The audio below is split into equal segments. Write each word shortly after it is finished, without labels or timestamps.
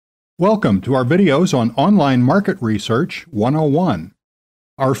Welcome to our videos on Online Market Research 101.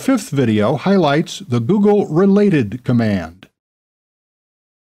 Our fifth video highlights the Google Related command.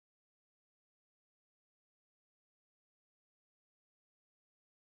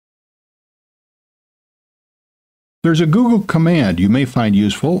 There's a Google command you may find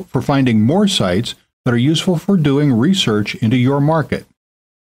useful for finding more sites that are useful for doing research into your market.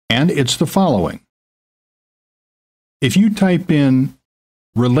 And it's the following. If you type in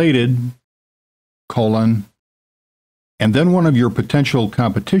related, and then one of your potential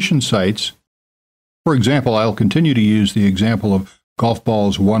competition sites, for example, I'll continue to use the example of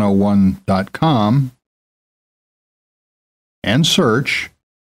golfballs101.com, and search,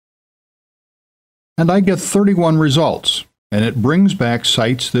 and I get 31 results, and it brings back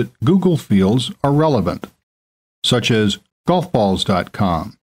sites that Google feels are relevant, such as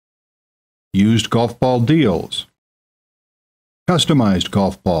golfballs.com, used golf ball deals, customized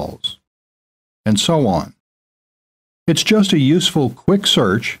golf balls, and so on. It's just a useful quick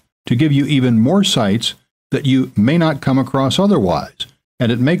search to give you even more sites that you may not come across otherwise,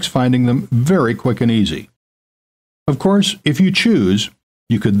 and it makes finding them very quick and easy. Of course, if you choose,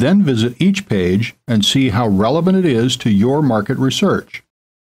 you could then visit each page and see how relevant it is to your market research.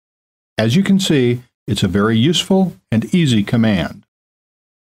 As you can see, it's a very useful and easy command.